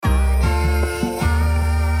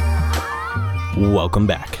Welcome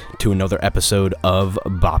back to another episode of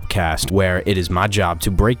Bopcast, where it is my job to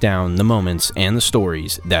break down the moments and the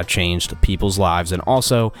stories that changed people's lives and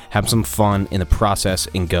also have some fun in the process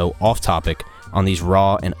and go off topic on these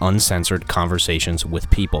raw and uncensored conversations with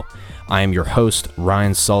people. I am your host,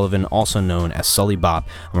 Ryan Sullivan, also known as Sully Bop.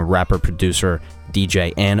 I'm a rapper, producer,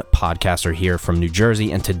 DJ, and podcaster here from New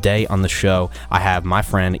Jersey, and today on the show, I have my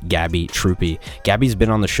friend Gabby Troupy. Gabby's been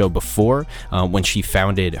on the show before when she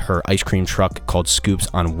founded her ice cream truck called Scoops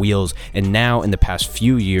on Wheels, and now in the past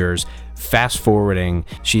few years, fast forwarding,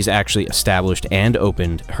 she's actually established and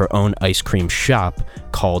opened her own ice cream shop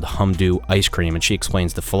called Humdo Ice Cream, and she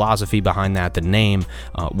explains the philosophy behind that, the name,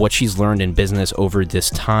 what she's learned in business over this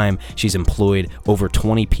time. She's employed over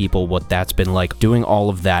 20 people, what that's been like doing all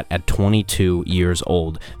of that at 22 years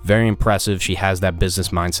old. Very impressive. She has that business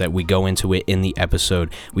mindset. We go into it in the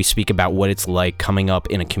episode. We speak about what it's like coming up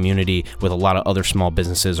in a community with a lot of other small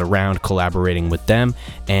businesses around, collaborating with them,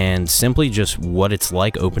 and simply just what it's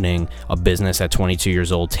like opening a business at 22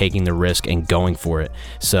 years old, taking the risk and going for it.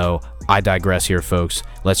 So I digress here, folks.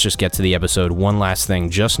 Let's just get to the episode. One last thing,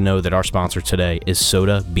 just know that our sponsor today is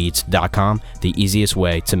sodabeats.com, the easiest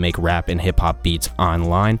way to make rap and hip hop beats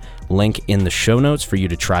online. Link in the show notes for you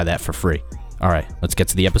to try that for free. All right, let's get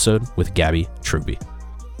to the episode with Gabby Troupy.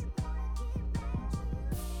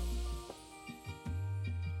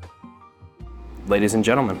 Ladies and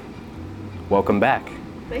gentlemen, welcome back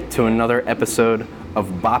to another episode of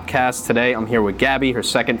Bopcast. Today I'm here with Gabby, her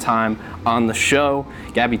second time on the show.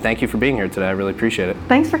 Gabby, thank you for being here today. I really appreciate it.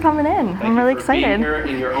 Thanks for coming in. I'm really excited. Being here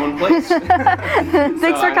in your own place.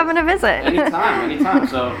 Thanks for coming to visit. Anytime.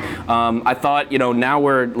 So I thought, now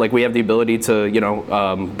we have the ability to,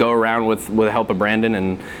 go around with the help of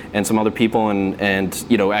Brandon and some other people and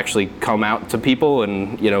actually come out to people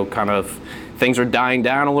and, kind of things are dying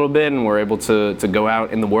down a little bit and we're able to go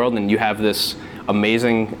out in the world, and you have this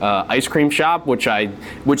amazing ice cream shop, which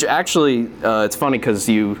actually it's funny because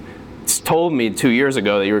you told me 2 years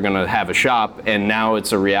ago that you were going to have a shop, and now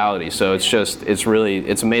it's a reality. So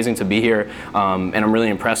it's amazing to be here, and I'm really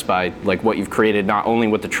impressed by what you've created, not only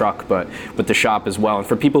with the truck but with the shop as well. And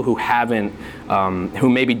for people who haven't, who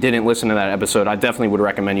maybe didn't listen to that episode, I definitely would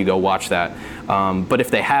recommend you go watch that. But if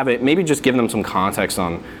they haven't, maybe just give them some context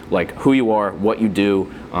on who you are, what you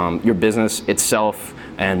do, your business itself,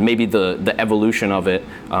 and maybe the evolution of it.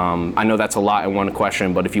 I know that's a lot in one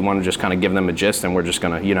question, but if you want to just kind of give them a gist, and we're just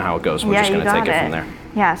going to, you know how it goes, we're just going to take it from there.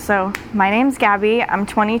 Yeah, so my name's Gabby, I'm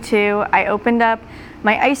 22. I opened up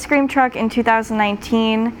my ice cream truck in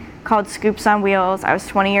 2019 called Scoops on Wheels. I was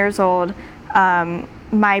 20 years old.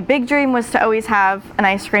 My big dream was to always have an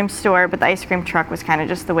ice cream store, but the ice cream truck was kind of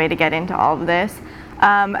just the way to get into all of this.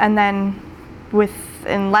 And then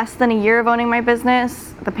in less than a year of owning my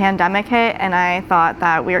business, the pandemic hit, and I thought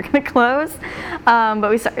that we were going to close. But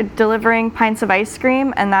we started delivering pints of ice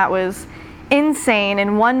cream, and that was insane.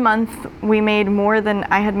 In 1 month, we made more than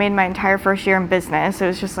I had made my entire first year in business. It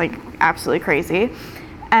was just absolutely crazy.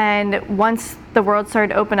 And once the world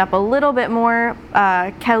started to open up a little bit more,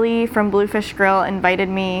 Kelly from Bluefish Grill invited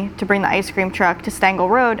me to bring the ice cream truck to Stengel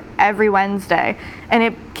Road every Wednesday,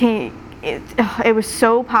 and it was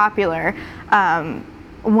so popular.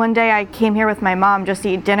 One day I came here with my mom just to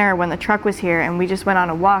eat dinner when the truck was here, and we just went on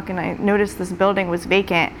a walk, and I noticed this building was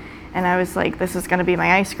vacant, and I was like, this is going to be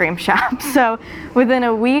my ice cream shop. So within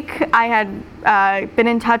a week, I had been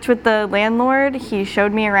in touch with the landlord. He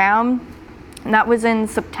showed me around, and that was in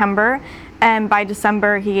September, and by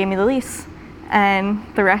December he gave me the lease, and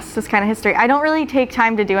the rest is kind of history. I don't really take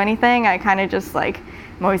time to do anything. I kind of just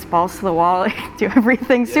I'm always balls to the wall, do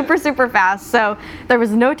everything super fast. So there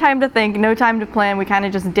was no time to think, no time to plan. We kind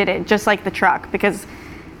of just did it, just like the truck, because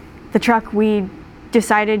the truck, we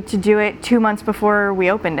decided to do it 2 months before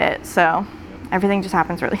we opened it. So everything just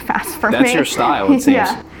happens really fast for me. That's your style, it seems.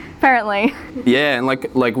 Yeah, apparently. Yeah, and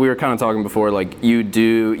like we were kind of talking before, you're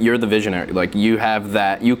the visionary. You have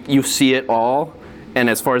that, you see it all. And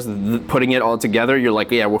as far as putting it all together, you're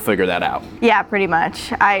like, yeah, we'll figure that out. Yeah, pretty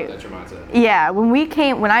much. That's your mindset. Yeah,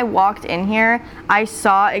 when I walked in here, I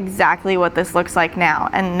saw exactly what this looks like now,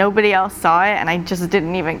 and nobody else saw it, and I just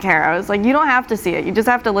didn't even care. I was like, you don't have to see it, you just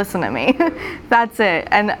have to listen to me. That's it.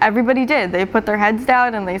 And everybody did. They put their heads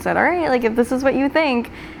down and they said, all right, if this is what you think,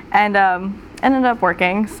 and ended up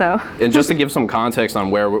working. So. And just to give some context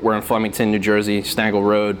on where we're in Flemington, New Jersey, Stengel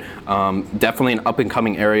Road, definitely an up and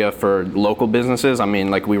coming area for local businesses. I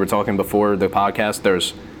mean, like we were talking before the podcast,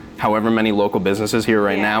 there's however many local businesses here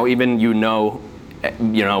right now. Even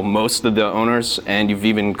most of the owners, and you've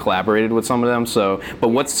even collaborated with some of them. So, but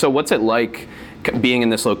what's it like being in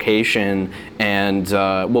this location, and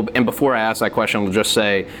and before I ask that question, I'll just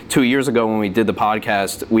say 2 years ago when we did the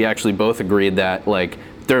podcast, we actually both agreed that like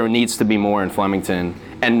there needs to be more in Flemington,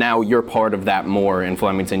 and now you're part of that more in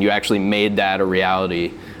Flemington. You actually made that a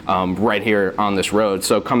reality right here on this road.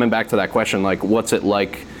 So coming back to that question, like what's it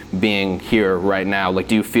like being here right now? Like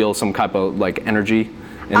do you feel some type of like energy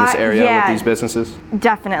in this area with these businesses?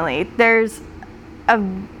 Definitely. There's a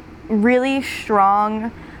really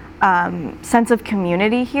strong sense of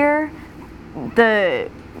community here.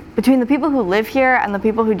 Between the people who live here and the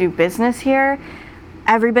people who do business here,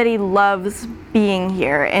 everybody loves being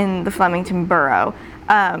here in the Flemington borough.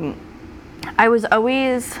 I was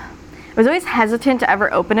always hesitant to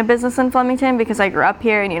ever open a business in Flemington because I grew up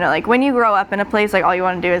here, and like when you grow up in a place, like all you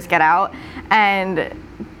want to do is get out. And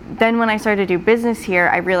then when I started to do business here,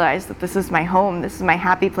 I realized that this is my home, this is my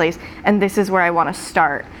happy place, and this is where I want to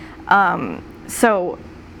start. So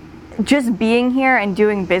just being here and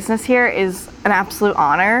doing business here is an absolute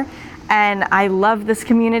honor, and I love this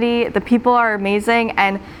community. The people are amazing,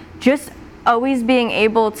 and just always being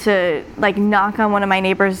able to like knock on one of my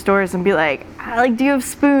neighbors' doors and be like, do you have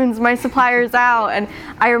spoons? My supplier's out. And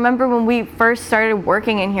I remember when we first started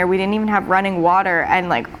working in here, we didn't even have running water, and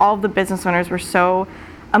like all of the business owners were so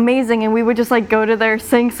amazing, and we would just like go to their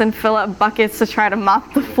sinks and fill up buckets to try to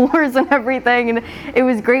mop the floors and everything, and it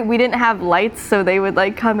was great. We didn't have lights, so they would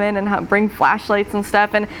like come in and bring flashlights and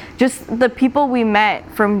stuff, and just the people we met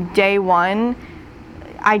from day one,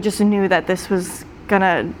 I just knew that this was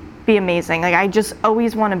gonna be amazing. Like I just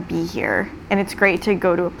always want to be here, and it's great to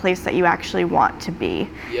go to a place that you actually want to be.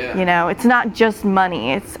 It's not just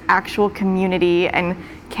money, it's actual community and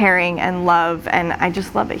caring and love, and I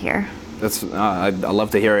just love it here. I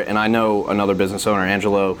love to hear it. And I know another business owner,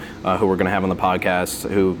 Angelo, who we're going to have on the podcast,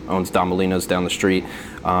 who owns Don Molina's down the street,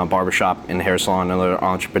 barbershop and hair salon, another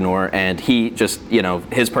entrepreneur. And he just,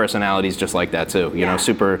 his personality is just like that too. You know,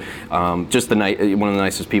 super, just one of the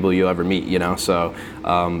nicest people you ever meet, So,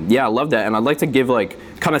 I love that. And I'd like to give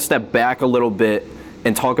kind of step back a little bit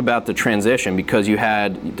and talk about the transition, because you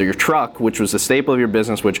had your truck, which was the staple of your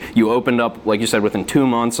business, which you opened up, like you said, within 2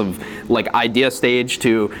 months of idea stage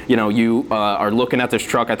to, you are looking at this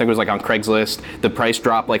truck. I think it was on Craigslist. The price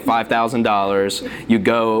dropped $5,000. You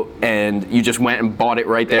go and you just went and bought it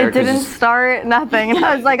right there. It didn't start, nothing. And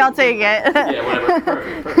I was like, I'll take it.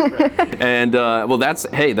 Whatever. Perfect. And that's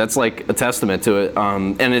a testament to it.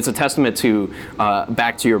 And it's a testament to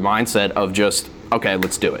back to your mindset of just, okay,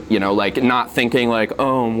 let's do it. Not thinking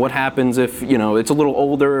what happens if, it's a little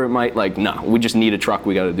older, it might no, we just need a truck,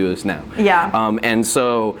 we got to do this now. Yeah. And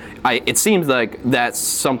so it seems like that's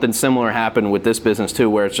something similar happened with this business too,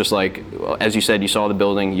 where it's just as you said, you saw the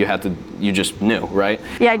building, you just knew, right?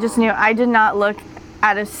 Yeah, I just knew. I did not look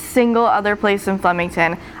at a single other place in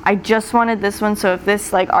Flemington. I just wanted this one, so if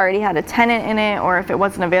this already had a tenant in it, or if it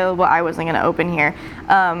wasn't available, I wasn't going to open here.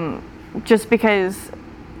 Just because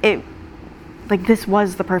this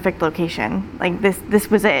was the perfect location. This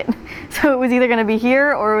was it. So it was either going to be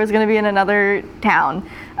here or it was going to be in another town.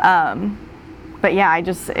 But yeah,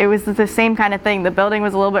 it was the same kind of thing. The building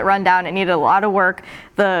was a little bit run down. It needed a lot of work.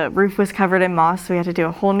 The roof was covered in moss, so we had to do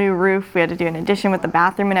a whole new roof. We had to do an addition with the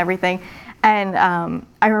bathroom and everything. And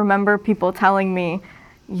I remember people telling me,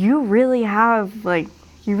 you really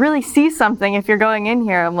see something if you're going in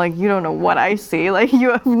here. I'm like, you don't know what I see.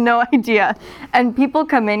 You have no idea. And people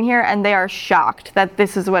come in here and they are shocked that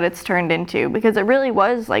this is what it's turned into, because it really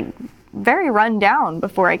was very run down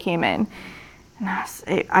before I came in.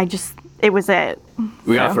 And it was it.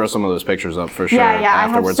 We gotta throw some of those pictures up for sure. Yeah,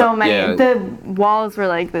 afterwards. I have so many. Yeah. The walls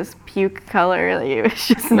were this puke color. It was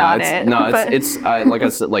just not it. No, it's like I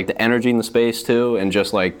said, the energy in the space too, and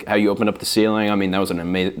just how you opened up the ceiling. I mean, that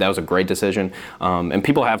was a great decision. And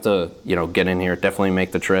people have to, get in here. Definitely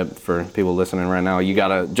make the trip. For people listening right now, you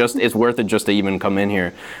gotta it's worth it just to even come in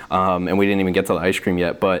here. And we didn't even get to the ice cream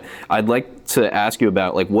yet, but I'd like to ask you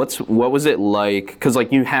about what was it like? Because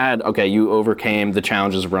you overcame the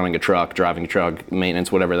challenges of running a truck, driving a truck,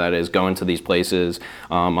 maintenance, whatever that is, going to these places.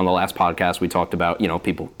 On the last podcast, we talked about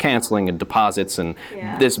people canceling and deposits and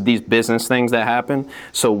these business things that happen.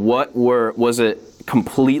 So was it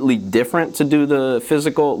completely different to do the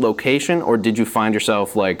physical location, or did you find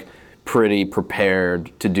yourself pretty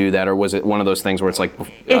prepared to do that, or was it one of those things where it's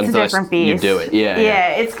it's a different beast. You do it. Yeah,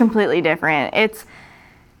 it's completely different. It's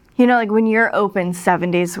when you're open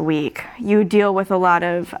 7 days a week, you deal with a lot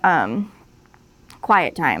of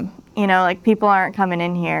quiet time. People aren't coming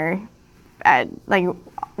in here at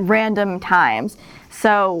random times.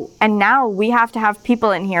 So, and now we have to have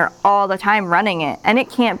people in here all the time running it, and it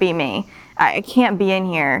can't be me. I can't be in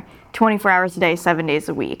here 24 hours a day, 7 days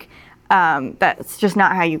a week. That's just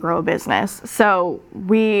not how you grow a business. So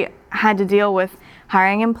we had to deal with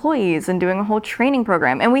hiring employees and doing a whole training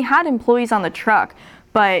program. And we had employees on the truck,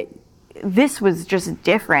 but this was just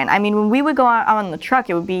different. I mean, when we would go out on the truck,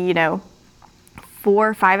 it would be, 4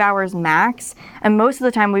 or 5 hours max. And most of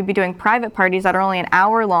the time we'd be doing private parties that are only an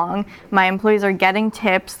hour long. My employees are getting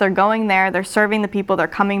tips, they're going there, they're serving the people, they're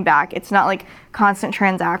coming back. It's not like constant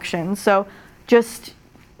transactions. So just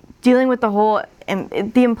dealing with the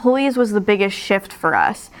employees was the biggest shift for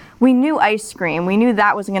us. We knew ice cream, we knew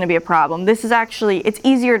that wasn't gonna be a problem. This is actually, it's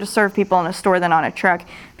easier to serve people in a store than on a truck.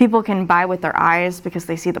 People can buy with their eyes because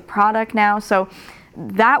they see the product now. So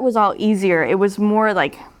that was all easier. It was more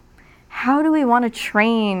like, how do we want to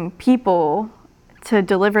train people to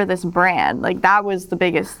deliver this brand? Like, that was the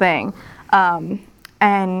biggest thing.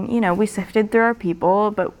 And we sifted through our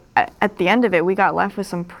people, but at the end of it, we got left with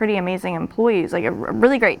some pretty amazing employees, like a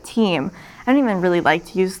really great team. I don't even really like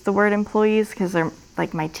to use the word employees because they're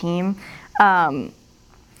like my team. And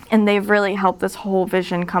they've really helped this whole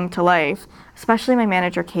vision come to life, especially my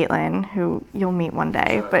manager, Caitlin, who you'll meet one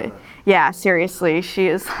day. But yeah, seriously, she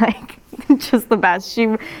is like just the best.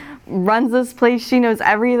 She runs this place. She knows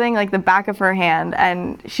everything like the back of her hand,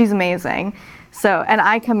 and she's amazing. So, and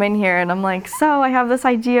I come in here and I'm like, so I have this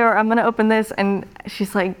idea, or I'm gonna open this, and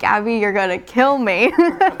she's like, Gabby, you're gonna kill me.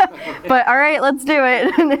 But all right, let's do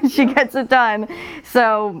it. And then she gets it done.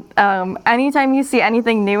 So anytime you see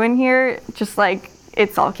anything new in here, just like,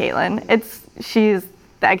 it's all Caitlin. She's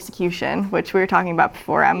the execution, which we were talking about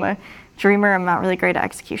before. I'm a dreamer, I'm not really great at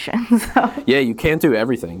execution. So. Yeah, you can't do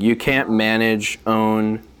everything. You can't manage,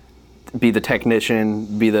 own, be the technician,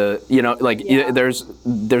 be the,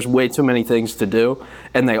 there's way too many things to do,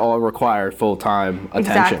 and they all require full-time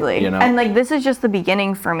attention. Exactly. And like, this is just the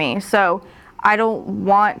beginning for me. So I don't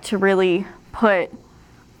want to really put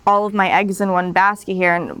all of my eggs in one basket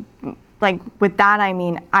here. And like, with that, I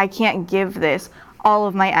mean, I can't give this all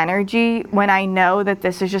of my energy when I know that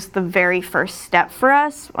this is just the very first step for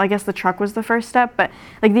us. I guess the truck was the first step, but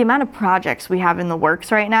like the amount of projects we have in the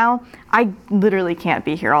works right now, I literally can't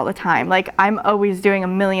be here all the time. Like, I'm always doing a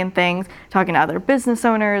million things, talking to other business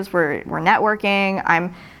owners, we're networking.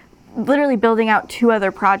 I'm literally building out 2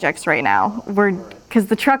 other projects right now. Because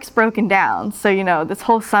the truck's broken down. So, this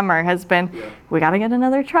whole summer has been, we gotta get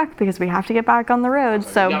another truck because we have to get back on the road.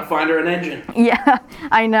 So you gotta find her an engine. Yeah,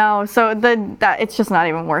 I know. So it's just not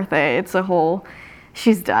even worth it.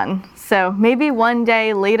 She's done. So maybe one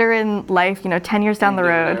day later in life, 10 years down the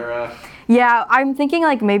road. Yeah, I'm thinking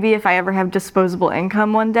like maybe if I ever have disposable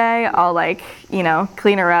income one day, I'll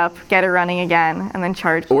clean her up, get her running again, and then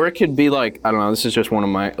charge. Or it could be like, I don't know, this is just one of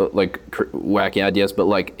my wacky ideas, but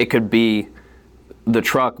like it could be the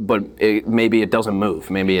truck, but maybe it doesn't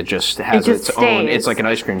move. Maybe it just has its own. It's like an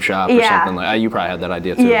ice cream shop or something like that. You probably had that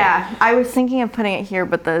idea too. Yeah, I was thinking of putting it here,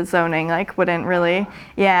 but the zoning wouldn't really.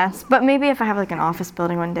 Yes, but maybe if I have an office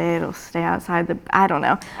building one day, it'll stay outside I don't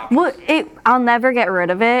know. Well, I'll never get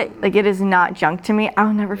rid of it. It is not junk to me.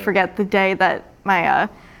 I'll never forget the day that my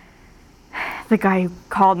the guy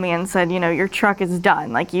called me and said, your truck is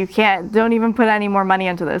done. Don't even put any more money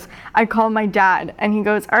into this. I called my dad and he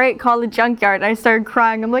goes, all right, call the junkyard. And I started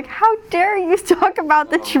crying. I'm like, how dare you talk about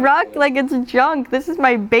the truck like it's junk? This is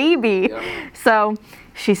my baby. Yeah. So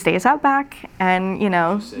she stays out back, and,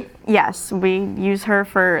 yes, we use her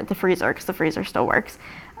for the freezer because the freezer still works.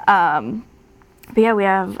 But yeah, we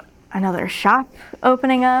have another shop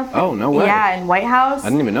opening up. Oh, no way. Yeah, in White House. I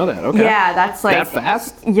didn't even know that. Okay. Yeah, that's that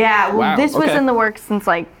fast? Yeah, well, wow. This was in the works since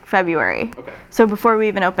February. Okay. So before we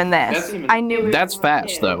even opened this, I knew that's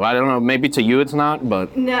fast though. I don't know, maybe to you it's not,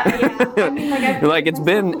 but no, yeah. I mean, it's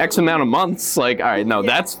been X amount of months. All right, no,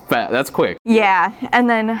 that's fast. That's quick. Yeah, and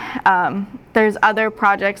then there's other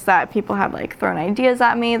projects that people have thrown ideas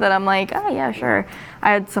at me that I'm like, oh yeah, sure.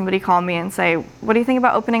 I had somebody call me and say, what do you think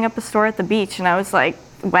about opening up a store at the beach? And I was like,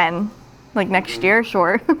 when? Next year?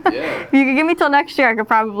 Sure. Yeah. If you could give me till next year, I could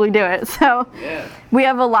probably do it. So yeah. We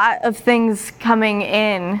have a lot of things coming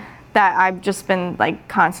in that I've just been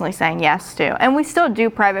constantly saying yes to. And we still do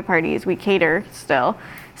private parties. We cater still.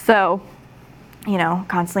 So,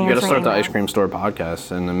 constantly You got to start the Ice Cream Store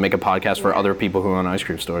podcast and then make a podcast for other people who own ice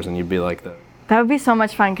cream stores, and you'd be like the... That would be so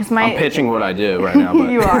much fun because I'm pitching what I do right now. But.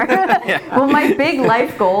 You are. Yeah. Well, my big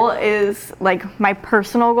life goal is, my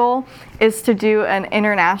personal goal is to do an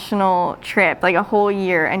international trip, a whole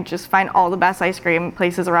year, and just find all the best ice cream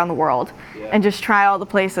places around the world and just try all the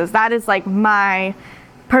places. That is my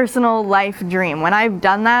personal life dream. When I've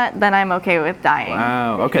done that, then I'm okay with dying.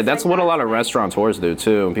 Wow. Okay, that's what a lot of restaurateurs do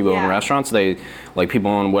too. When people own restaurants, they like people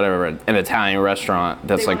own whatever an Italian restaurant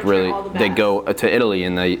that's like really they go to Italy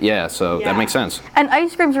and that makes sense. And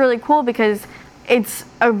ice cream's really cool because it's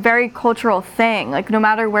a very cultural thing. Like no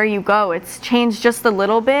matter where you go, it's changed just a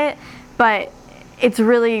little bit, but it's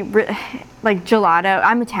really like gelato.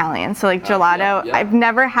 I'm Italian, so like gelato. I've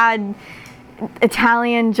never had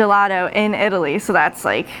Italian gelato in Italy, so that's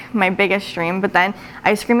like my biggest dream. But then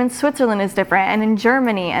ice cream in Switzerland is different, and in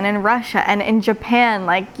Germany and in Russia and in Japan,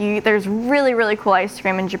 like there's really, really cool ice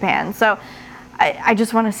cream in Japan. So I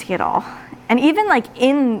just want to see it all. And even like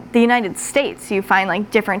in the United States, you find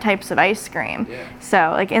like different types of ice cream.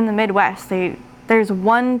 So like in the Midwest, there's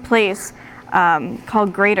one place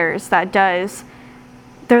called Graeter's that does.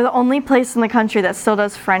 They're the only place in the country that still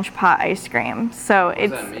does French pot ice cream. So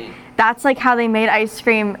that's like how they made ice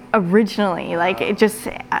cream originally. Like it just.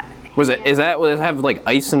 Does it have like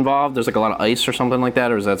ice involved? There's like a lot of ice or something like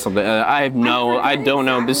that, or is that something? I don't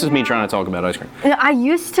know. This is me trying to talk about ice cream. I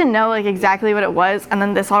used to know like exactly what it was, and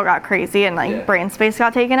then this all got crazy and like brain space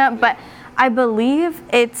got taken up. But I believe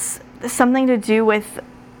it's something to do with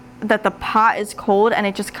that the pot is cold and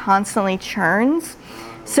it just constantly churns.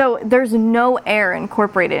 So there's no air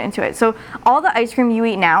incorporated into it. So all the ice cream you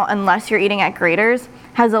eat now, unless you're eating at Graeter's,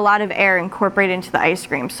 has a lot of air incorporated into the ice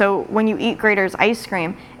cream. So when you eat Graeter's ice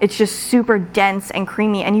cream, it's just super dense and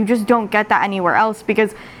creamy, and you just don't get that anywhere else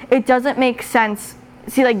because it doesn't make sense.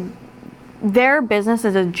 See, like their business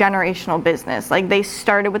is a generational business. Like they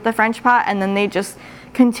started with the French pot and then they just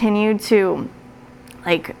continued to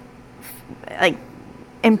like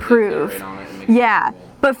improve. Yeah.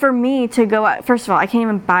 But for me to go out, first of all, I can't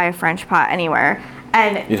even buy a French pot anywhere.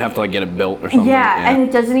 And you'd have to like get it built or something. Yeah, and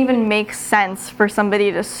it doesn't even make sense for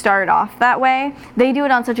somebody to start off that way. They do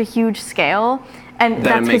it on such a huge scale. And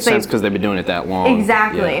that makes sense because they've been doing it that long.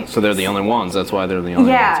 Exactly. Yeah. So they're the only ones. That's why they're the only ones.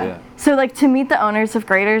 Yeah. So like to meet the owners of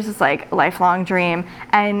Graeter's is like a lifelong dream.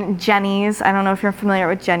 And Jenny's, I don't know if you're familiar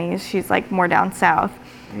with Jenny's. She's like more down south.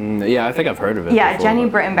 Yeah, I think I've heard of it. Yeah, before, Jenny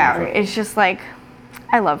Brittenbauer. It's just like,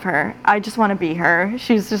 I love her. I just want to be her.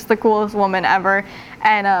 She's just the coolest woman ever.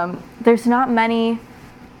 And there's not many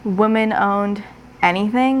women-owned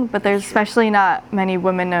anything, but there's especially not many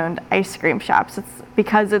women-owned ice cream shops. It's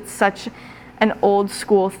because it's such an old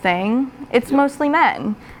school thing. It's mostly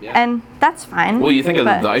men, and that's fine. Well, you think of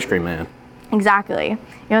the ice cream man. Exactly. You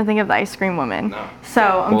don't think of the ice cream woman. No. So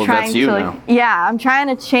I'm trying to like, now. Yeah, I'm trying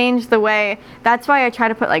to change the way. That's why I try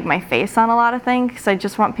to put like my face on a lot of things, because I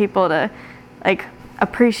just want people to like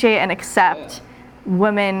appreciate and accept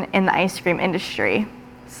women in the ice cream industry.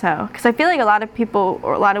 So, because I feel like a lot of people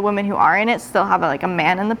or a lot of women who are in it still have like a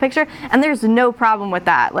man in the picture, and there's no problem with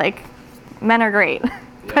that. Like, men are great,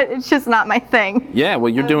 but it's just not my thing. Yeah,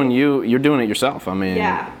 well, you're doing it yourself. I mean,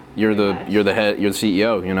 you're the head, you're the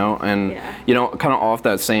CEO, you know, and you know, kind of off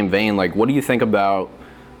that same vein, like, what do you think about,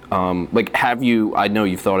 like, I know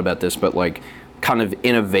you've thought about this, but like, kind of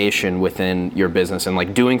innovation within your business and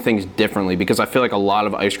like doing things differently, because I feel like a lot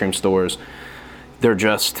of ice cream stores,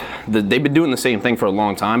 they've been doing the same thing for a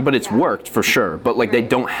long time, but it's worked for sure, but like they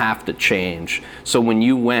don't have to change. So when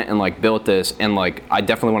you went and like built this, and like I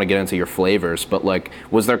definitely want to get into your flavors, but like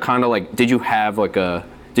was there kind of like, did you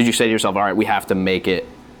say to yourself, all right, we have to make it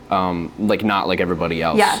like not like everybody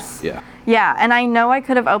else? Yes. Yeah, and I know I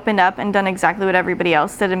could have opened up and done exactly what everybody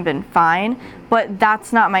else did and been fine, but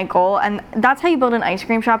that's not my goal. And that's how you build an ice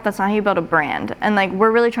cream shop. That's not how you build a brand. And like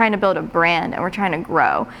we're really trying to build a brand, and we're trying to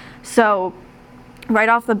grow. So right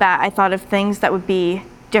off the bat, I thought of things that would be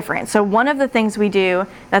different. So one of the things we do,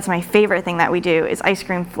 that's my favorite thing that we do, is ice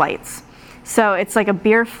cream flights. So it's like a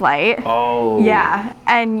beer flight. Oh. Yeah,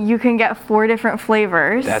 and you can get 4 different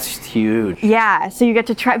flavors. That's huge. Yeah, so you get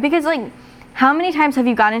to try, because like, how many times have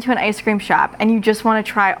you gone into an ice cream shop and you just want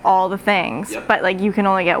to try all the things, but like you can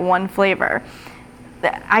only get one flavor?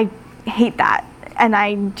 I hate that. And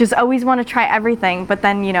I just always want to try everything, but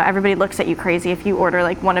then, you know, everybody looks at you crazy if you order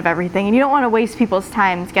like one of everything, and you don't want to waste people's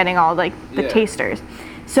time getting all like the tasters.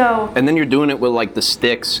 So and then you're doing it with like the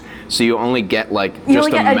sticks, so you only get like just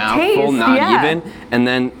a mouthful, not even, and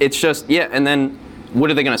then it's just and then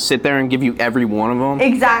what are they gonna sit there and give you every one of them?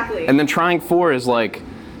 Exactly. And then trying 4 is like,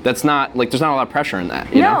 that's not like, there's not a lot of pressure in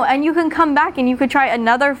that. You know? And you can come back and you could try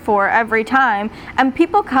another 4 every time, and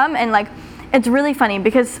people come and like, it's really funny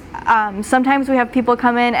because sometimes we have people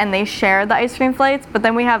come in and they share the ice cream flights, but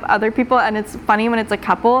then we have other people, and it's funny when it's a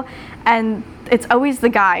couple and it's always the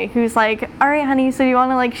guy who's like, all right, honey, so do you want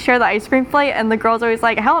to like share the ice cream plate? And the girl's always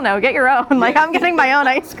like, hell no, get your own. Like, I'm getting my own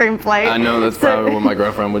ice cream plate. I know, that's probably what my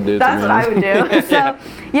girlfriend would do. That's what I would do. So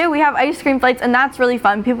yeah, we have ice cream plates, and that's really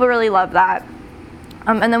fun. People really love that.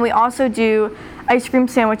 And then we also do ice cream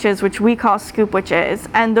sandwiches, which we call scoop witches,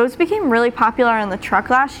 and those became really popular on the truck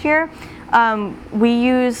last year. We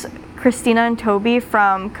use Christina and Toby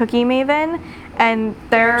from Cookie Maven, and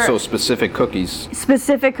they're So specific cookies.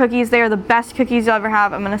 They are the best cookies you'll ever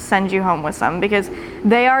have. I'm gonna send you home with some because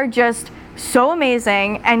they are just so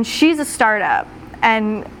amazing. And she's a startup,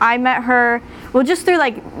 and I met her, well, just through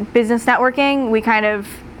like business networking. We kind of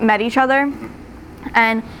met each other,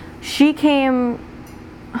 and she came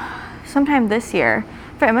sometime this year.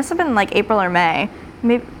 It must have been like April or May,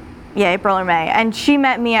 maybe. Yeah, April or May. And she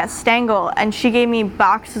met me at Stangl, and she gave me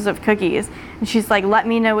boxes of cookies. And she's like, let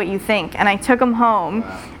me know what you think. And I took them home,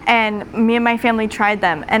 and me and my family tried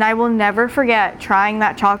them. And I will never forget trying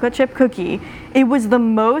that chocolate chip cookie. It was the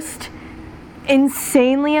most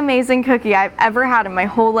insanely amazing cookie I've ever had in my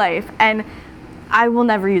whole life. And I will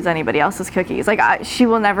never use anybody else's cookies. Like, she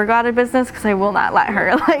will never go out of business because I will not let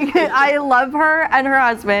her. Like, I love her and her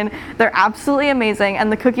husband. They're absolutely amazing, and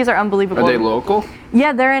the cookies are unbelievable. Are they local?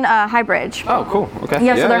 Yeah, they're in High Bridge. Oh, cool. Okay.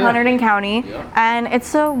 Yeah, so they're Hunterdon County, and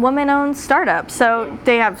it's a woman-owned startup. So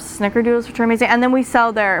they have snickerdoodles, which are amazing, and then we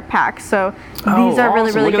sell their packs. So these are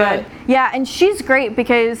really, really good. Yeah, and she's great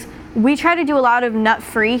because we try to do a lot of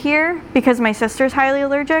nut-free here because my sister's highly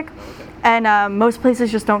allergic, and most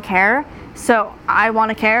places just don't care. So I want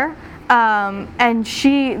to care. And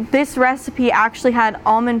this recipe actually had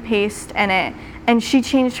almond paste in it, and she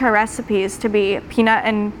changed her recipes to be peanut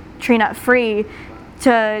and tree nut free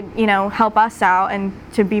to, you know, help us out and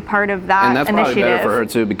to be part of that and that's initiative. Probably better for her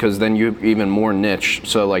too, because then you're even more niche.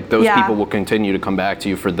 So like those people will continue to come back to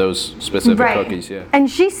you for those specific cookies. Yeah. And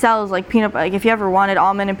she sells like peanut butter. Like if you ever wanted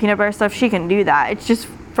almond and peanut butter stuff, she can do that. It's just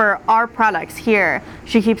for our products here,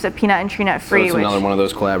 she keeps it peanut and tree nut free. So it's another one of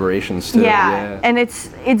those collaborations too. Yeah. And it's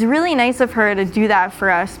really nice of her to do that for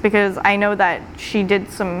us, because I know that she had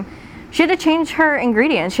to change her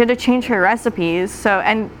ingredients. She had to change her recipes. So,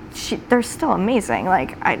 and they're still amazing.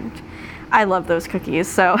 Like I love those cookies.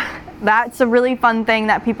 So that's a really fun thing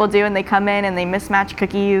that people do, and they come in and they mismatch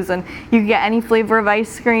cookies, and you can get any flavor of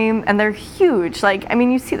ice cream, and they're huge. Like, I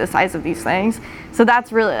mean, you see the size of these things. So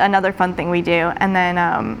that's really another fun thing we do. And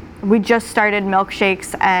then we just started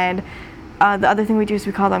milkshakes, and the other thing we do is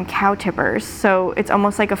we call them cow tippers. So it's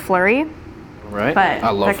almost like a flurry. Right. But I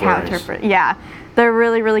love flurries. Yeah. They're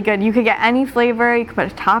really, really good. You could get any flavor. You could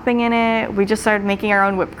put a topping in it. We just started making our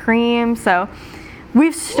own whipped cream. So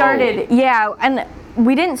we've started, and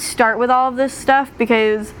we didn't start with all of this stuff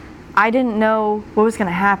because I didn't know what was going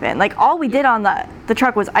to happen. Like, all we did on the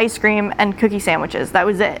truck was ice cream and cookie sandwiches. That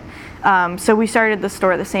was it. So we started the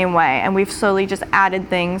store the same way, and we've slowly just added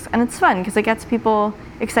things, and it's fun because it gets people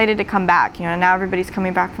excited to come back. You know, now everybody's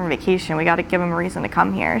coming back from vacation. We got to give them a reason to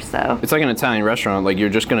come here. So it's like an Italian restaurant. Like, you're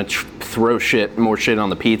just gonna throw more shit on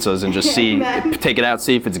the pizzas and just take it out,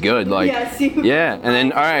 see if it's good. Like, and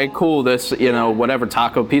then all right, cool. This, you know, whatever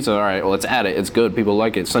taco pizza. All right, well, let's add it. It's good. People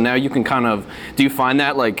like it. So now you can kind of. Do you find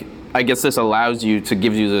that like? I guess this allows you to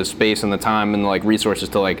give you the space and the time and like resources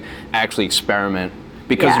to like actually experiment,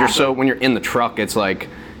 because when you're in the truck, it's like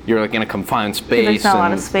you're like in a confined space. There's not a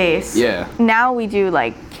lot of space. Yeah. Now we do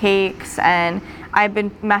like cakes, and I've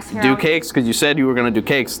been messing around. Do cakes? Because you said you were going to do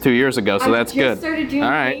cakes 2 years ago, so that's good. I just started doing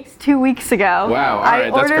cakes 2 weeks ago. Wow, all right, I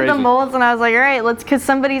ordered the molds, and I was like, all right, because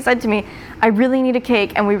somebody said to me, I really need a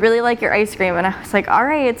cake, and we really like your ice cream. And I was like, all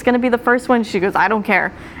right, it's going to be the first one. She goes, I don't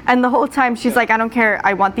care. And the whole time she's like, I don't care.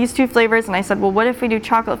 I want these 2 flavors. And I said, well, what if we do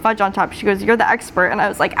chocolate fudge on top? She goes, you're the expert. And I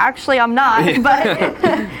was like, actually, I'm not.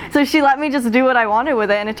 But so she let me just do what I wanted with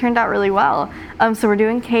it, and it turned out really well. So we're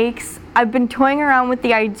doing cakes. I've been toying around with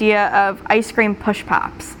the idea of ice cream push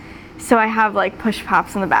pops. So I have like push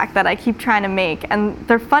pops in the back that I keep trying to make, and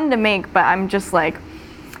they're fun to make, but I'm just like,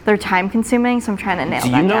 they're time consuming, so I'm trying to nail that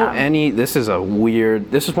down. Do you know this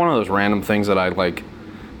is one of those random things that I like,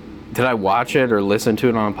 did I watch it or listen to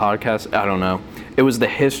it on a podcast? I don't know. It was the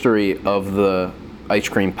history of the ice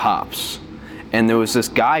cream pops. And there was this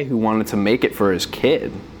guy who wanted to make it for his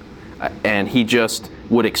kid, and he just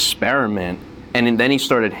would experiment, and then he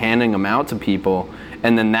started handing them out to people,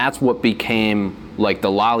 and then that's what became like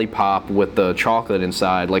the lollipop with the chocolate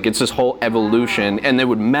inside. Like, it's this whole evolution, and they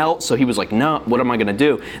would melt, so he was like, no, what am I gonna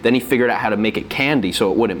do? Then he figured out how to make it candy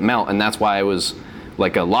so it wouldn't melt, and that's why it was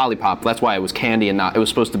like a lollipop. That's why it was candy and not, it was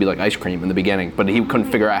supposed to be like ice cream in the beginning, but he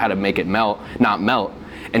couldn't figure out how to make it not melt.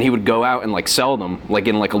 and he would go out and like sell them like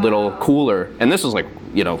in like a little cooler. And this was like,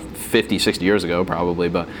 50, 60 years ago probably,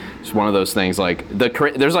 but it's one of those things like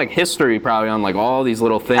there's like history probably on like all these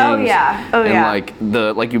little things. Oh yeah.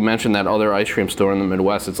 And like you mentioned that other ice cream store in the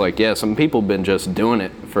Midwest, it's like, yeah, some people have been just doing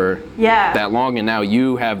it for that long, and now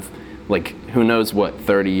you have like, who knows what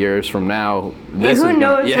 30 years from now I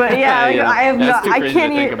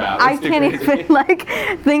can't even like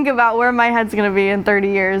think about where my head's gonna be in 30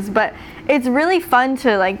 years. But it's really fun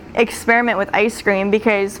to like experiment with ice cream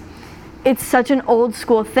because it's such an old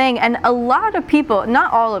school thing, and a lot of people,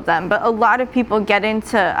 not all of them, but a lot of people get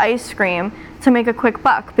into ice cream to make a quick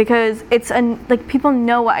buck because like people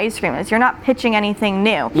know what ice cream is. You're not pitching anything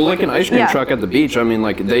new. Well, like an ice cream truck at the beach, I mean,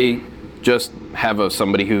 like they just have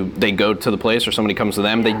somebody who, they go to the place or somebody comes to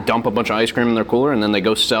them, they dump a bunch of ice cream in their cooler, and then they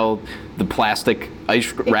go sell the plastic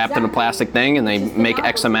ice wrapped in a plastic thing, and they make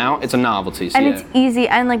X amount. It's a novelty. So and it's easy,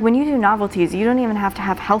 and like when you do novelties, you don't even have to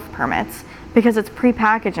have health permits because it's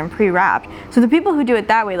pre-packaged and pre-wrapped. So the people who do it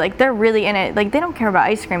that way, like they're really in it, like they don't care about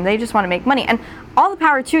ice cream, they just want to make money. And all the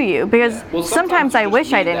power to you, because sometimes I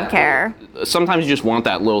wish I didn't care. Sometimes you just want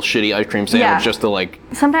that little shitty ice cream sandwich just to like...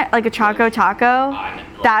 Sometimes, like a Choco Taco,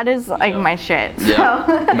 that is like my shit. Yeah,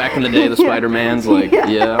 so. Back in the day, the Spider-Mans, like,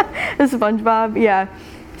 The SpongeBob,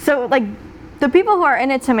 So like, the people who are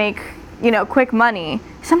in it to make, quick money,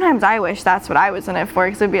 sometimes I wish that's what I was in it for,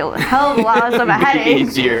 because it'd be a hell of a lot less of a headache.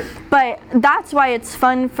 Easier. But that's why it's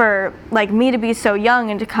fun for like me to be so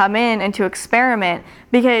young and to come in and to experiment,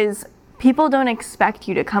 because people don't expect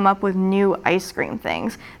you to come up with new ice cream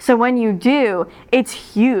things. So when you do, it's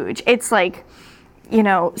huge. It's like,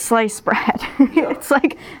 sliced bread. It's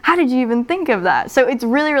like, how did you even think of that? So it's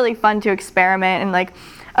really, really fun to experiment, and like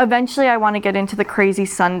eventually I want to get into the crazy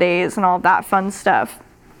sundaes and all of that fun stuff.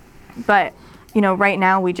 But right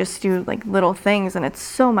now we just do like little things, and it's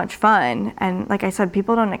so much fun. And like I said,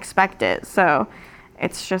 people don't expect it. So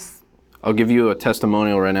it's just... I'll give you a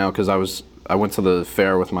testimonial right now, because I went to the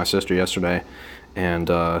fair with my sister yesterday, and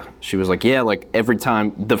she was like, yeah, like every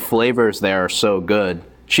time the flavors there are so good.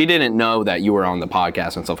 She didn't know that you were on the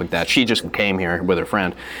podcast and stuff like that. She just came here with her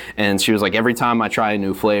friend, and she was like, every time I try a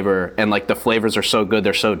new flavor, and like the flavors are so good,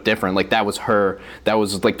 they're so different. Like that was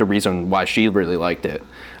like the reason why she really liked it.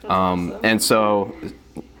 And so,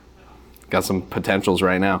 got some potentials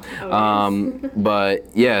right now. But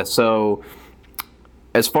yeah, so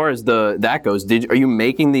as far as that goes, are you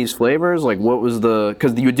making these flavors? Like what was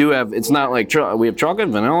because you do have, it's not like, we have chocolate,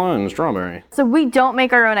 vanilla, and strawberry. So we don't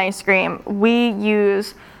make our own ice cream. We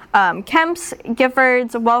use Kemp's,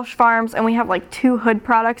 Giffords, Welsh Farms, and we have like 2 Hood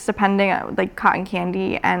products depending on like Cotton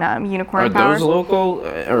Candy and Unicorn Power. Are those local,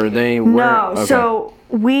 or are they? No, okay. So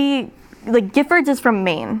Giffords is from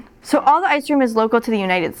Maine. So all the ice cream is local to the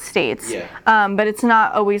United States, but it's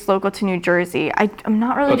not always local to New Jersey. I'm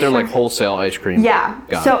not really sure. But they're like wholesale ice cream. Yeah.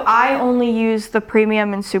 So I only use the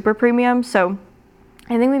premium and super premium. So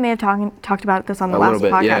I think we may have talked about this on the last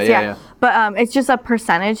podcast. Yeah. But it's just a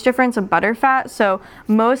percentage difference of butter fat. So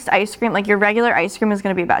most ice cream, like your regular ice cream, is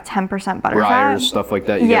going to be about 10% butter fat. Ryers, stuff like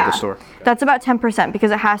that you get at the store. That's about 10%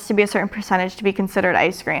 because it has to be a certain percentage to be considered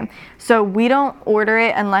ice cream. So we don't order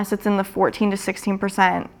it unless it's in the 14 to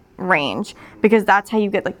 16% range, because that's how you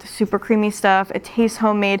get like the super creamy stuff. It tastes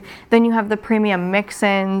homemade. Then you have the premium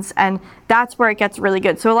mix-ins, and that's where it gets really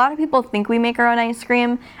good. So a lot of people think we make our own ice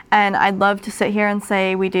cream, and I'd love to sit here and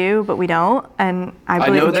say we do, but we don't. And I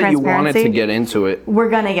believe in transparency. I know that you wanted to get into it. We're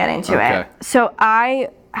gonna get into it. So I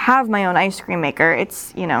have my own ice cream maker.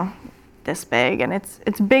 It's this big, and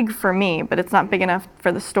it's big for me, but it's not big enough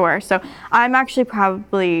for the store. So I'm actually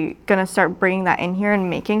probably gonna start bringing that in here and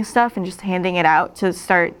making stuff and just handing it out to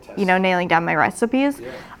start nailing down my recipes.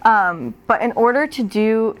 But in order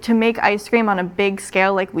to make ice cream on a big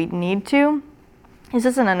scale like we need to, this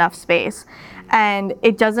isn't enough space, and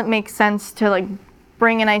it doesn't make sense to like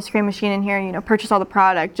bring an ice cream machine in here, purchase all the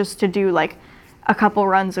product just to do like a couple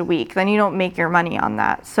runs a week. Then you don't make your money on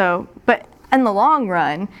that. So, but in the long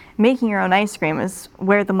run, making your own ice cream is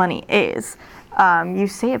where the money is. You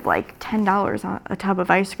save like $10 on a tub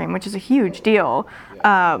of ice cream, which is a huge deal.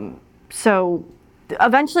 So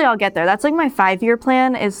eventually I'll get there. That's like my 5-year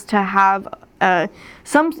plan, is to have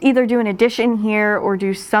either do an addition here or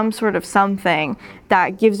do some sort of something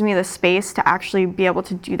that gives me the space to actually be able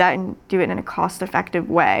to do that and do it in a cost-effective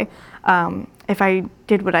way. If I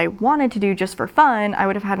did what I wanted to do just for fun, I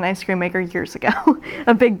would have had an ice cream maker years ago,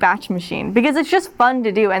 a big batch machine, because it's just fun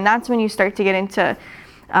to do. And that's when you start to get into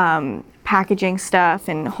packaging stuff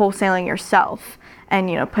and wholesaling yourself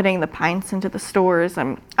and, putting the pints into the stores.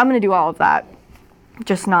 I'm going to do all of that,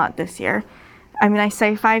 just not this year. I mean, I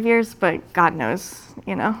say 5 years, but God knows,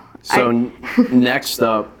 you know. So next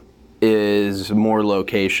up is more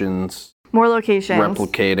locations. More locations.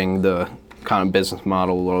 Replicating the kind of business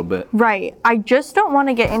model a little bit. Right. I just don't want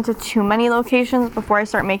to get into too many locations before I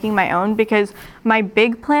start making my own, because my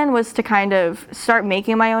big plan was to kind of start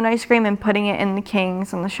making my own ice cream and putting it in the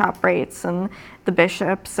Kings and the ShopRights and the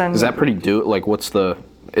Bishops. And is that pretty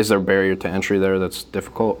is there a barrier to entry there that's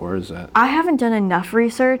difficult, or is that? I haven't done enough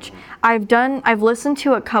research. I've listened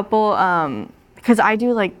to a couple, because I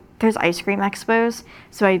do there's ice cream expos,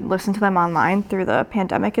 so I listen to them online through the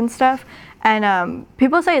pandemic and stuff. And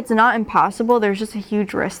people say it's not impossible. There's just a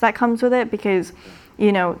huge risk that comes with it, because,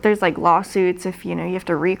 you know, there's like lawsuits if, you know, you have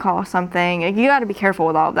to recall something. You got to be careful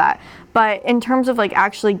with all of that. But in terms of like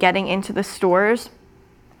actually getting into the stores,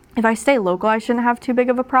 if I stay local, I shouldn't have too big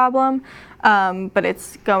of a problem. But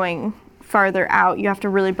it's going farther out. You have to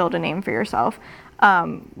really build a name for yourself,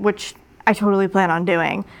 which I totally plan on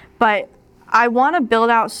doing. But I want to build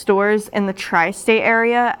out stores in the tri-state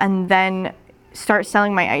area and then start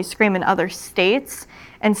selling my ice cream in other states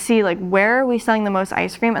and see like where are we selling the most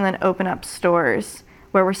ice cream, and then open up stores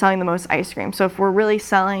where we're selling the most ice cream. So if we're really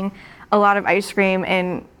selling a lot of ice cream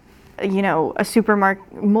in, you know,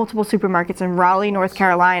 multiple supermarkets in Raleigh, North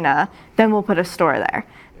Carolina, then we'll put a store there,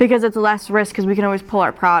 because it's less risk, because we can always pull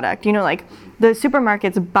our product. You know, like the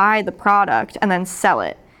supermarkets buy the product and then sell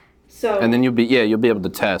it. So and then you'll be able to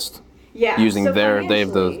test. Yeah. Using so they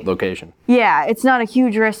have the location. Yeah, it's not a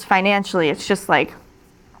huge risk financially. It's just like,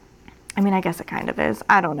 I mean, I guess it kind of is.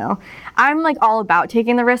 I don't know. I'm like all about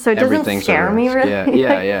taking the risk, so it doesn't scare me really.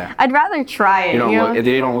 Yeah. I'd rather try it.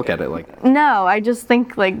 You don't look at it like. No, I just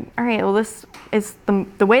think like, all right, well, this is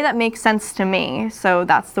the way that makes sense to me, so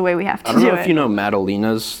that's the way we have to do it. I don't know if you know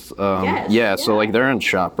Madalena's. Yes, So like they're in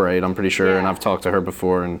ShopRite, I'm pretty sure, and Yeah. I've talked to her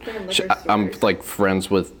before, and I'm like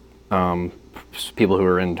friends with people who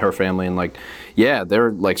are in her family, and like, yeah,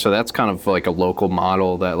 they're like, so that's kind of like a local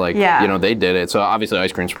model that like, Yeah. you know, they did it. So obviously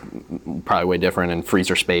ice cream's probably way different, and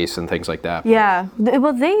freezer space and things like that. Yeah,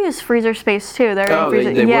 well, they use freezer space too. They're in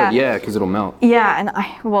freezer. They would, yeah, because it'll melt. Yeah, and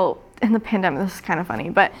in the pandemic, this is kind of funny,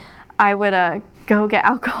 but I would go get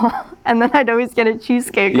alcohol, and then I'd always get a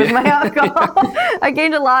cheesecake with my alcohol. I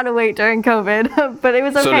gained a lot of weight during COVID, but it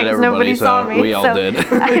was okay because nobody saw me. We all did.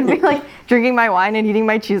 I'd be like drinking my wine and eating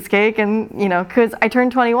my cheesecake, and you know, because I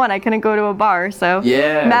turned 21, I couldn't go to a bar, so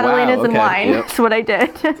Madalena's and wine. Yep. That's what I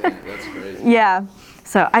did. That's crazy. Yeah,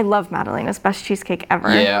 so I love Madalena's, best cheesecake ever.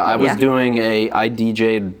 Yeah, I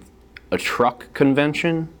DJ'd a truck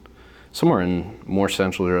convention somewhere in more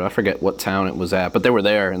central. I forget what town it was at, but they were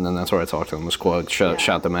there, and then that's where I talked to them. It was cool.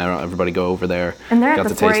 Shout them out. Everybody go over there. And they're at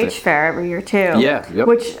the 4-H fair every year too. Yeah, yep.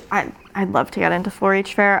 Which I'd love to get into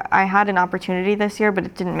 4-H fair. I had an opportunity this year, but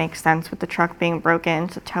it didn't make sense with the truck being broken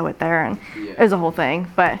to tow it there, and it was a whole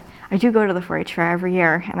thing. But I do go to the 4-H fair every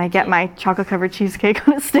year, and I get my chocolate-covered cheesecake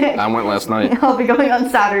on a stick. I went last night. I'll be going on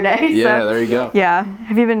Saturday. Yeah, so, there you go. Yeah.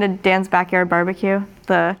 Have you been to Dan's Backyard Barbecue?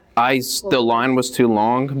 The line was too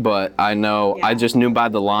long, but I know, I just knew by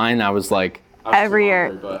the line, I was like. Every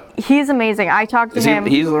year. He's amazing. I talk to him.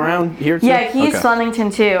 He's around here too? Yeah, he's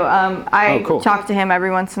Flemington too. I cool. talk to him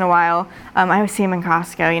every once in a while. I always see him in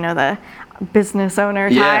Costco, you know, the business owner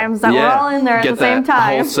times that we're all in there at the same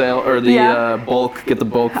time. Wholesale or the bulk, get the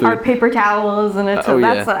bulk food. Our paper towels and that's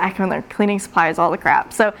I come there, cleaning supplies, all the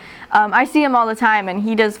crap. So I see him all the time, and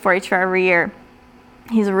he does 4-H fair every year.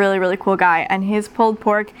 He's a really, really cool guy, and his pulled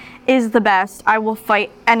pork is the best. I will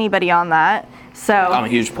fight anybody on that. So I'm a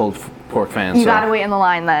huge pulled pork fan. You gotta wait in the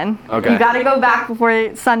line then. Okay. You gotta go back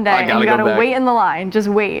before Sunday, and you gotta wait in the line. Just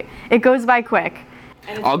wait. It goes by quick.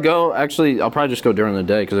 I'll probably just go during the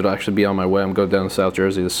day because it'll actually be on my way. I'm going down to South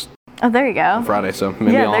Jersey this there you go. Friday, so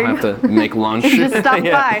maybe I'll have to make lunch. Just stop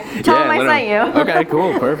by. Tell him I sent you. Okay,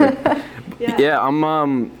 cool, perfect.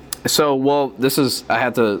 I'm I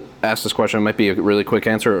had to ask this question. It might be a really quick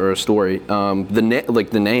answer or a story.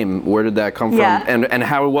 The name, where did that come from? And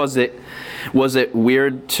how was it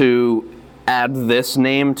weird to add this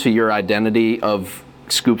name to your identity of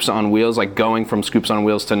Scoops on Wheels, like going from Scoops on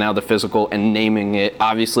Wheels to now the physical and naming it?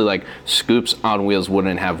 Obviously, like Scoops on Wheels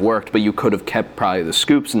wouldn't have worked, but you could have kept probably the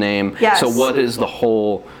Scoops name. Yes. So what is the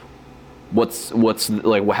whole, what's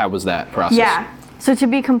like, how was that process? Yeah. So to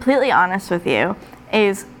be completely honest with you,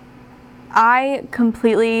 I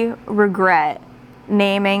completely regret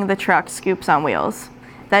naming the truck Scoops on Wheels.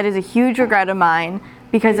 That is a huge regret of mine,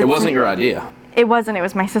 because it wasn't your idea. It wasn't. It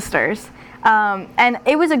was my sister's. And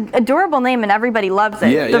it was an adorable name, and everybody loves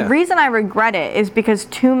it. The reason I regret it is because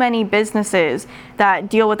too many businesses that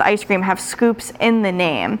deal with ice cream have Scoops in the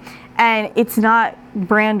name, and it's not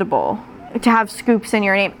brandable. to have Scoops in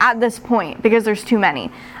your name at this point because there's too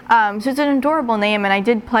many. So it's an adorable name, and I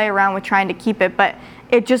did play around with trying to keep it, but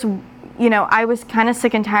it just, I was kind of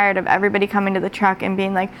sick and tired of everybody coming to the truck and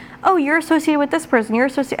being like, oh, you're associated with this person, you're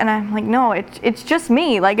associated, and I'm like, no, it's just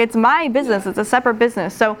me. Like, it's my business, it's a separate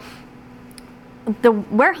business. So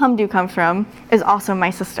where Humdo comes from is also my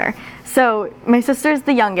sister. So my sister's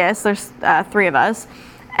the youngest, there's 3 of us,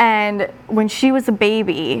 and when she was a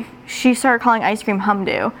baby, she started calling ice cream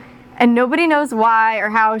Humdo. And nobody knows why or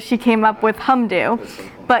how she came up with Humdo,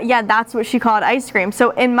 but yeah, that's what she called ice cream. So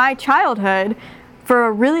in my childhood, for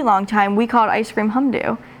a really long time, we called ice cream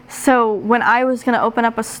Humdo. So when I was gonna open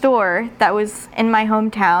up a store that was in my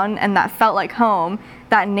hometown and that felt like home,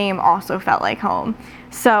 that name also felt like home.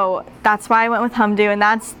 So that's why I went with Humdo, and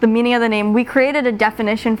that's the meaning of the name. We created a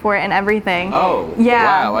definition for it and everything. Oh, yeah.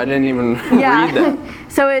 Wow, I didn't even read that.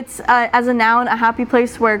 So it's, as a noun, a happy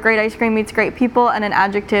place where great ice cream meets great people, and an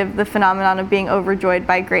adjective, the phenomenon of being overjoyed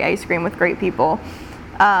by great ice cream with great people.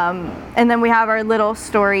 And then we have our little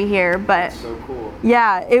story here, but So cool.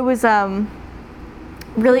 yeah, it was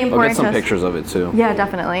really important. I'll get some to us. pictures of it too. Yeah,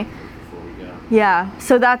 definitely. Before we go. Yeah,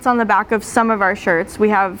 so that's on the back of some of our shirts. We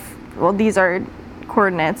have, well, these are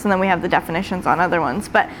coordinates, and then we have the definitions on other ones,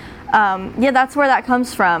 but yeah, that's where that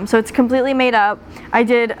comes from. So it's completely made up. I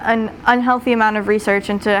did an unhealthy amount of research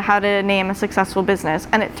into how to name a successful business,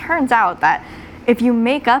 and it turns out that if you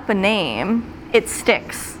make up a name, it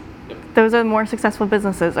sticks. Those are more successful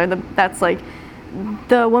businesses. That's like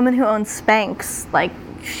the woman who owns Spanx, like,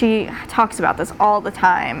 she talks about this all the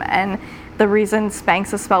time, and the reason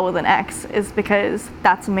Spanx is spelled with an X is because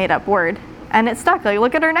that's a made up word, and it stuck. Like,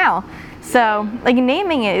 look at her now. So, like,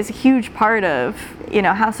 naming it is a huge part of,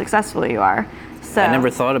 how successful you are. So I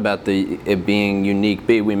never thought about it being unique.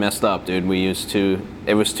 We messed up, dude.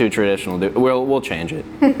 It was too traditional. Dude. We'll change it.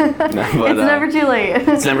 No, but, it's never too late.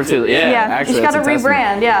 It's never too late. Yeah, actually, you just gotta that's a testament.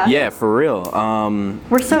 rebrand. Yeah. Yeah, for real.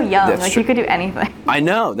 We're so young. That's Like, true. you could do anything. I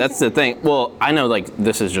know, that's the thing. Well, I know, like,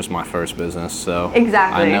 this is just my first business, so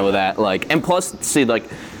Exactly. I know that. Like, and plus, see, like,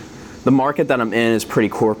 the market that I'm in is pretty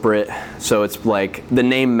corporate, so it's like the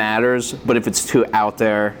name matters, but if it's too out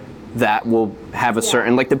there, that will have a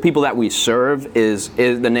certain, like, the people that we serve is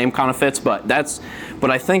the name kind of fits, but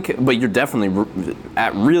you're definitely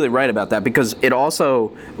really right about that, because it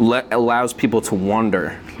also allows people to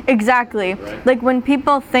wonder. Exactly. Right. Like, when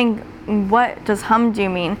people think, what does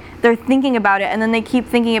Humdo mean? They're thinking about it, and then they keep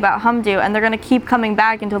thinking about Humdo, and they're going to keep coming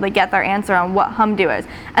back until they get their answer on what Humdo is.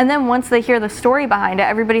 And then once they hear the story behind it,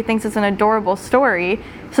 everybody thinks it's an adorable story,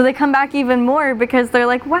 so they come back even more because they're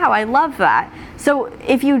like, wow, I love that. So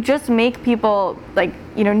if you just make people, like,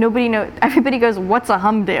 nobody knows, everybody goes, what's a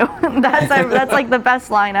Humdo? That's like the best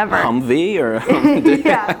line ever. Humvee or Humvee?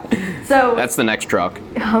 Yeah. So That's the next truck.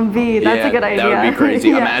 Humvee, that's a good idea. That would be crazy.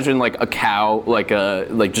 Yeah. Imagine, like, a cow, like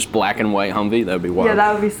just black and white Humvee. That would be wild. Yeah,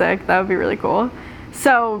 that would be sick. That would be really cool.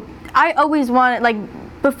 So I always wanted, like,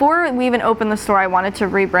 before we even opened the store, I wanted to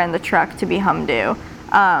rebrand the truck to be Humdo.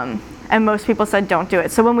 And most people said don't do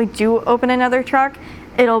it. So when we do open another truck,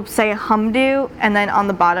 it'll say Humdo, and then on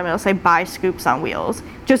the bottom it'll say buy Scoops on Wheels,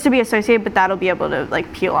 just to be associated, but that'll be able to,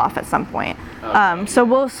 like, peel off at some point. So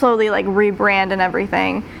we'll slowly, like, rebrand and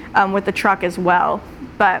everything with the truck as well.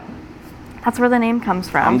 But that's where the name comes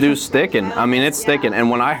from. Humdo's sticking. I mean, it's sticking. And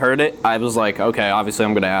when I heard it, I was like, okay, obviously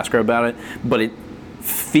I'm going to ask her about it, but it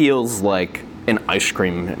feels like an ice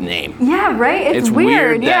cream name. Yeah, right? It's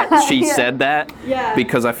weird that yeah. she said that, Yeah.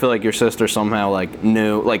 because I feel like your sister somehow, like,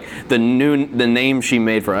 knew, like, the name she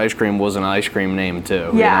made for ice cream was an ice cream name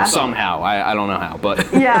too. Yeah. Somehow. I don't know how,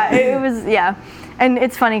 but. Yeah, it was, yeah. And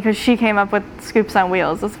it's funny because she came up with Scoops on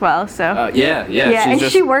Wheels as well, so. Yeah. Yeah, and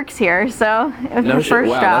she works here, so No her shit.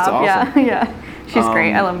 first Wow, job. that's awesome. Yeah. She's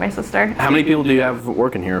great. I love my sister. How many people do you have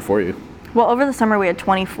working here for you? Well, over the summer we had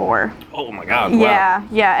 24. Oh my God. Yeah,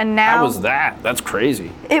 yeah, and now How was that? That's crazy.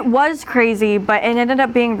 it was crazy, but it ended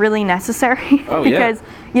up being really necessary Oh, yeah. because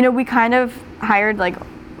we kind of hired, like,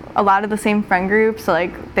 a lot of the same friend groups, so,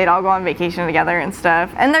 like, they'd all go on vacation together and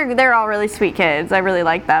stuff, and they're all really sweet kids. I really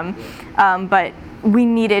like them, but we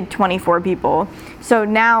needed 24 people, so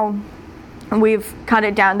now we've cut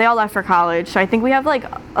it down. They all left for college, so I think we have like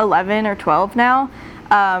 11 or 12 now.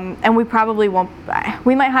 And we probably won't,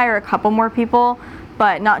 we might hire a couple more people,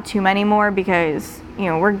 but not too many more because,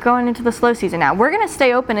 we're going into the slow season now. We're going to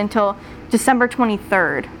stay open until December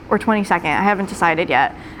 23rd or 22nd. I haven't decided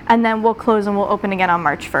yet. And then we'll close and we'll open again on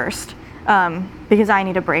March 1st. Because I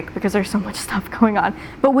need a break because there's so much stuff going on.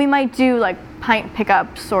 But we might do like pint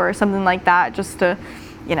pickups or something like that just to,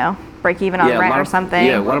 break even on rent or something.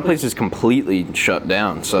 Yeah, a lot of places completely shut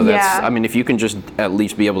down. So that's, Yeah. I mean, if you can just at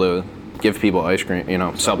least be able to give people ice cream,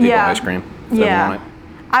 sell people ice cream if they want it.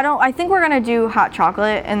 I think we're gonna do hot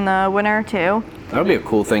chocolate in the winter too. That would be a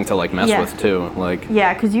cool thing to like mess with too. Like.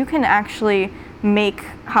 Yeah, because you can actually make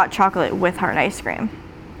hot chocolate with hard ice cream.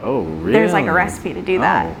 Oh, really? There's like a recipe to do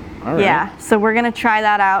that. Oh, all right. Yeah, so we're gonna try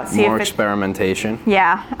that out. See More if experimentation.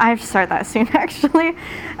 Yeah, I have to start that soon actually.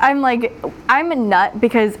 I'm a nut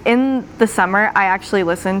because in the summer I actually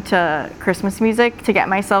listen to Christmas music to get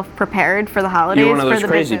myself prepared for the holidays. You're one of those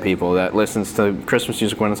crazy business. people that listens to Christmas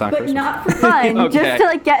music when it's not Christmas. But not for fun, Okay. just to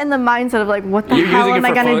like get in the mindset of like, what the You're hell using am it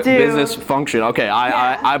I for gonna do? business function. Okay,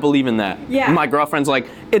 I believe in that. Yeah. My girlfriend's like,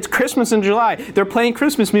 it's Christmas in July. They're playing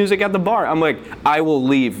Christmas music at the bar. I'm like, I will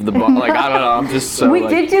leave the bar. Like, I don't know. I'm just so. We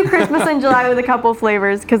did do Christmas in July with a couple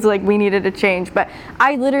flavors because like we needed a change. But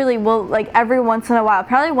I literally will like every once in a while,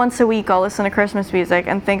 probably once a week, I'll listen to Christmas music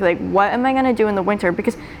and think like, what am I gonna do in the winter?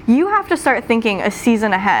 Because you have to start thinking a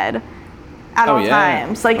season ahead at all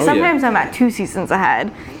times. Like sometimes I'm at 2 seasons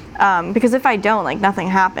ahead because if I don't, like nothing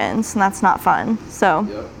happens and that's not fun. So.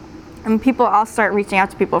 Yep. And I'll start reaching out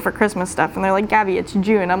to people for Christmas stuff, and they're like, Gabby, it's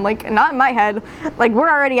June. I'm like, not in my head. Like, we're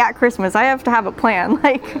already at Christmas. I have to have a plan.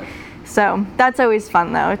 So that's always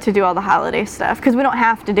fun, though, to do all the holiday stuff, because we don't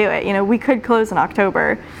have to do it. We could close in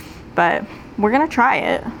October, but we're going to try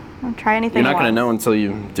it. I'll try anything. You're not going to know until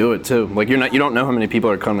you do it, too. Like, you don't know how many people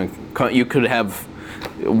are coming. You could have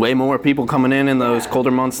way more people coming in those colder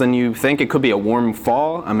months than you think. It could be a warm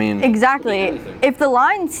fall. I mean, exactly. If the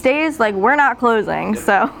line stays, like, we're not closing.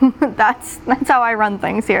 So that's how I run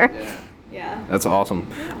things here. Yeah. That's awesome.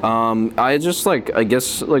 I just I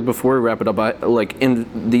guess before we wrap it up,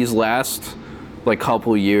 in these last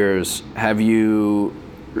couple years, have you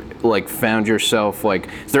found yourself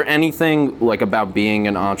is there anything about being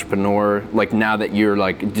an entrepreneur now that you're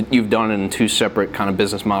you've done it in 2 separate kind of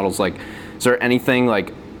business models, is there anything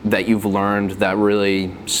that you've learned that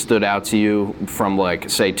really stood out to you from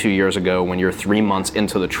say 2 years ago when you're 3 months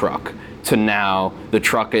into the truck to now the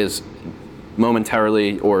truck is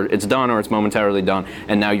momentarily or it's momentarily done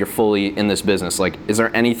and now you're fully in this business? Is there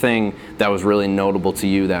anything that was really notable to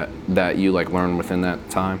you that you learned within that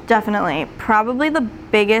time? Definitely. Probably the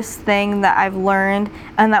biggest thing that I've learned,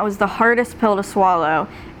 and that was the hardest pill to swallow,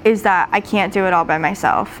 is that I can't do it all by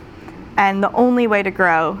myself. And the only way to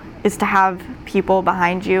grow is to have people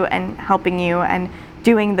behind you and helping you and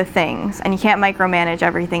doing the things. And you can't micromanage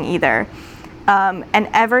everything either. And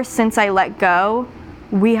ever since I let go,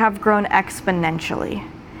 we have grown exponentially.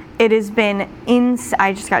 It has been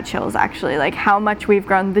I just got chills actually, how much we've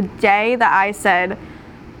grown. The day that I said,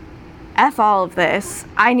 F all of this,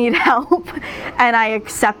 I need help, and I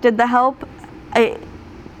accepted the help,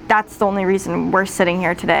 that's the only reason we're sitting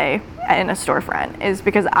here today in a storefront, is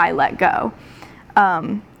because I let go.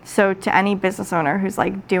 So to any business owner who's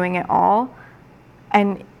doing it all,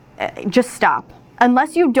 and just stop.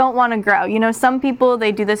 Unless you don't want to grow. Some people,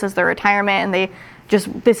 they do this as their retirement and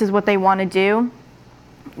this is what they want to do.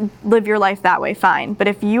 Live your life that way, fine. But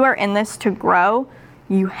if you are in this to grow,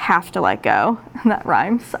 you have to let go. That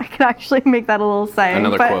rhymes. I could actually make that a little saying.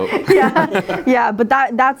 Another quote. Yeah, but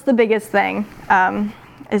that's the biggest thing,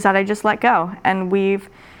 is that I just let go. And we've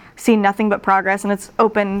seen nothing but progress, and it's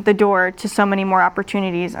opened the door to so many more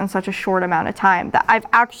opportunities in such a short amount of time that I've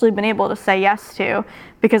actually been able to say yes to,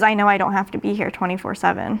 because I know I don't have to be here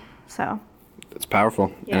 24/7. So it's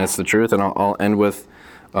powerful, and it's the truth. And I'll end with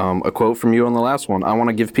a quote from you on the last one. I want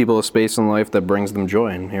to give people a space in life that brings them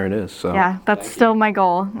joy, and here it is. So yeah, that's still my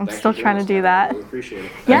goal. I'm still trying to do that. Really appreciate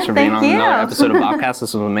it. Yeah, Thanks for being on you. another episode of Bobcast.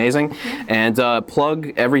 This was amazing. And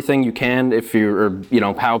plug everything you can, if you're,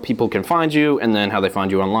 how people can find you, and then how they find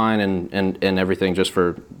you online, and everything, just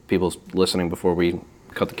for people listening before we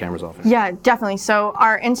cut the cameras off. Yeah, definitely. So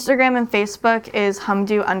our Instagram and Facebook is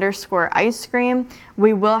humdo_ice cream.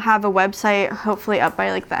 We will have a website hopefully up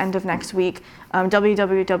by the end of next week,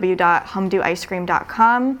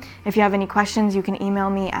 www.humdoicecream.com. If you have any questions, you can email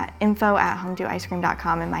me at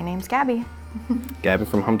info@humdoicecream.com, and my name's Gabby. Gabby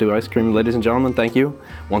from Humdo Ice Cream. Ladies and gentlemen, thank you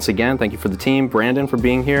once again. Thank you for the team, Brandon for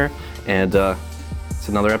being here, and it's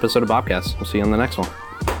another episode of Bobcast. We'll see you on the next one.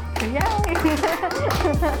 Yay!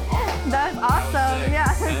 That's awesome. Yeah.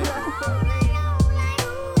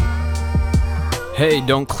 Hey,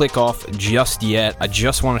 don't click off just yet. I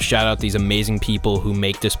just want to shout out these amazing people who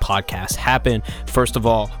make this podcast happen. First of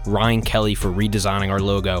all, Ryan Kelly for redesigning our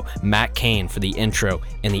logo, Matt Kane for the intro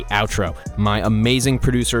and the outro, my amazing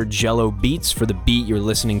producer Jello Beats for the beat you're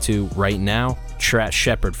listening to right now, Trat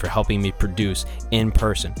Shepard for helping me produce in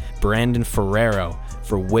person, Brandon Ferrero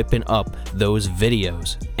for whipping up those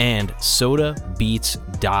videos, and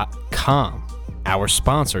SodaBeats.com, our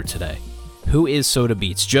sponsor today. Who is Soda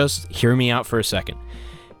Beats? Just hear me out for a second.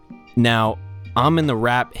 Now, I'm in the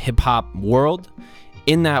rap hip-hop world.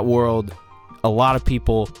 In that world, a lot of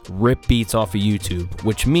people rip beats off of YouTube,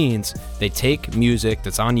 which means they take music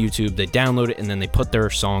that's on YouTube, they download it, and then they put their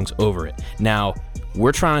songs over it. Now,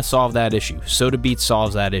 we're trying to solve that issue. Soda Beats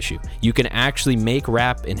solves that issue. You can actually make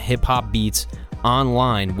rap and hip-hop beats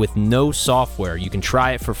online with no software. You can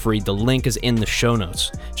try it for free. The link is in the show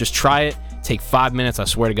notes. Just try it. Take 5 minutes. I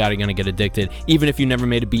swear to God, you're going to get addicted. Even if you never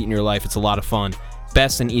made a beat in your life, it's a lot of fun.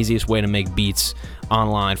 Best and easiest way to make beats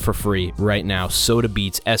online for free right now. Soda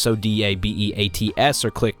Beats, SODABEATS,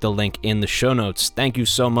 or click the link in the show notes. Thank you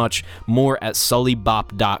so much. More at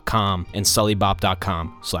sullybop.com and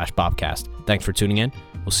sullybop.com/bopcast. Thanks for tuning in.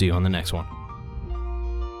 We'll see you on the next one.